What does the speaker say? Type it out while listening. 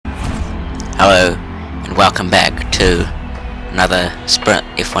Hello and welcome back to another Sprint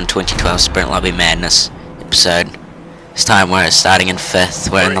F1 2012 Sprint Lobby Madness episode. This time we're starting in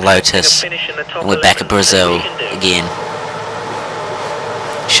 5th, we're in the Lotus, and we're back at Brazil again.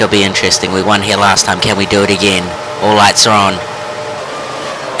 Should be interesting. We won here last time, can we do it again? All lights are on.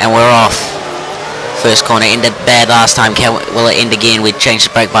 And we're off. First corner ended bad last time, will it end again? We changed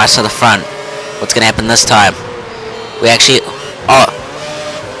the brake bias to the front. What's gonna happen this time? We actually...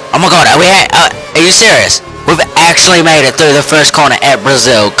 Oh my god, are you serious? We've actually made it through the first corner at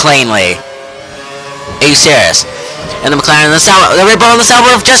Brazil cleanly. Are you serious? And the McLaren and the Red Bull and the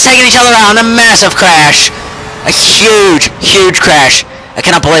Sauber have just taken each other out in a massive crash. A huge crash. I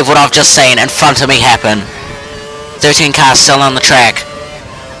cannot believe what I've just seen in front of me happen. 13 cars still on the track.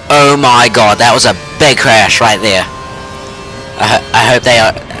 Oh my god, that was a big crash right there. I hope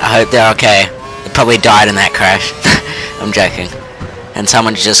they're okay. They probably died in that crash. I'm joking. And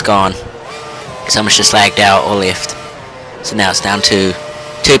someone's just gone. Someone's just lagged out or left. So now it's down to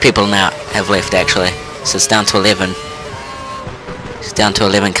 2 people now have left actually. So it's down to 11. It's down to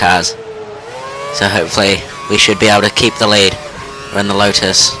 11 cars. So hopefully we should be able to keep the lead. We're in the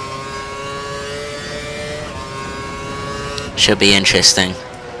Lotus. Should be interesting.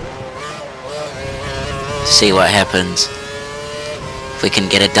 See what happens. If we can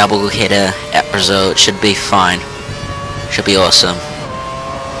get a double header at Brazil, it should be fine. Should be awesome.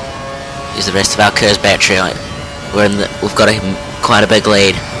 Use the rest of our Kurz battery. We've got quite a big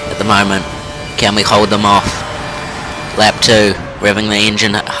lead at the moment. Can we hold them off? Lap 2, revving the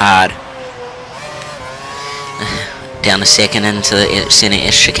engine hard. Down to second into the center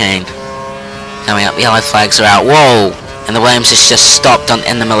S chicane. Coming up, yellow flags are out. Whoa! And the Williams has just stopped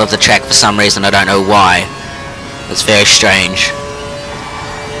in the middle of the track for some reason. I don't know why. It's very strange.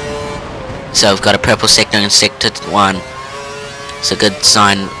 So we've got a purple sector in sector 1. It's a good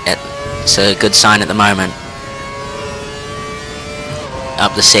sign at the moment.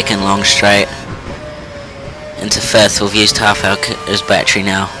 Up the second long straight. Into 5th, we've used half our battery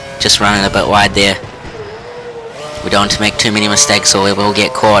now. Just running a bit wide there. We don't want to make too many mistakes or we will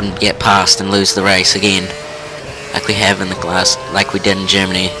get caught and get past and lose the race again. Like we have in the glass, like we did in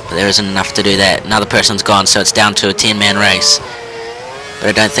Germany. But there isn't enough to do that. Another person's gone, so it's down to a 10-man race. But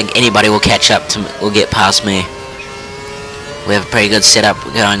I don't think anybody will catch up will get past me. We have a pretty good setup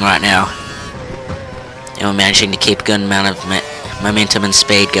going right now. And we're managing to keep a good amount of momentum and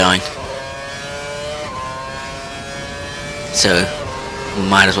speed going. So, we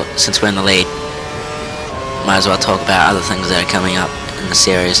might as well, since we're in the lead, might as well talk about other things that are coming up in the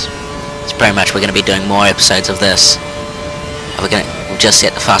series. It's pretty much we're going to be doing more episodes of this. We've just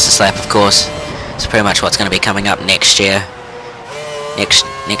set the fastest lap, of course. It's pretty much what's going to be coming up next year.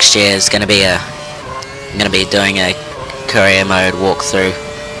 Next year is going to be I'm going to be doing a career mode walkthrough.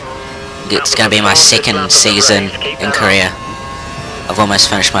 It's going to be my 2nd season in Korea. I've almost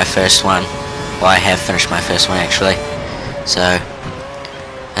finished my first one. Well, I have finished my first one actually. So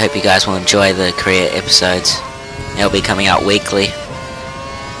I hope you guys will enjoy the Korea episodes. They'll be coming out weekly.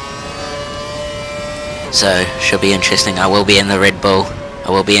 So should be interesting. I will be in the Red Bull.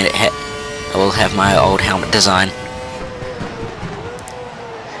 I will have my old helmet design.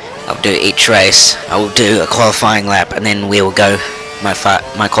 I'll do each race. I will do a qualifying lap, and then we will go my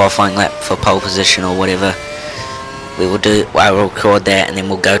qualifying lap for pole position or whatever. I will record that, and then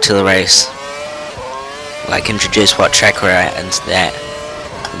we'll go to the race. Like introduce what track we're at, and that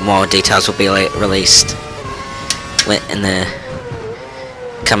more details will be released in the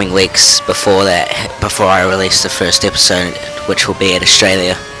coming weeks before I release the first episode, which will be at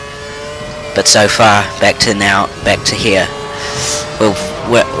Australia. But so far, back to here.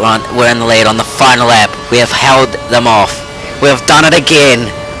 We're in the lead on the final lap. We have held them off. We have done it again.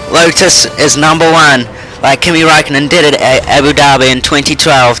 Lotus is number 1, like Kimi Räikkönen did it at Abu Dhabi in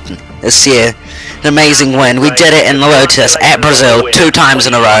 2012 this year. An amazing win. We did it in the Lotus at Brazil 2 times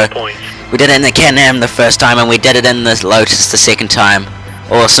in a row. We did it in the Can-Am the first time, and we did it in the Lotus the second time.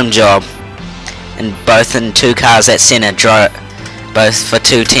 Awesome job. And both in 2 cars that Senna drove. Both for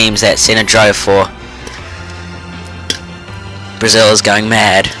 2 teams that Senna drove for. Brazil is going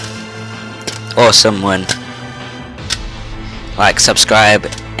mad. Awesome win. Like, subscribe,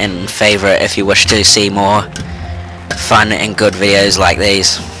 and favorite if you wish to see more fun and good videos like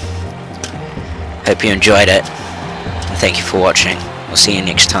these. Hope you enjoyed it. And thank you for watching. We'll see you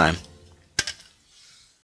next time.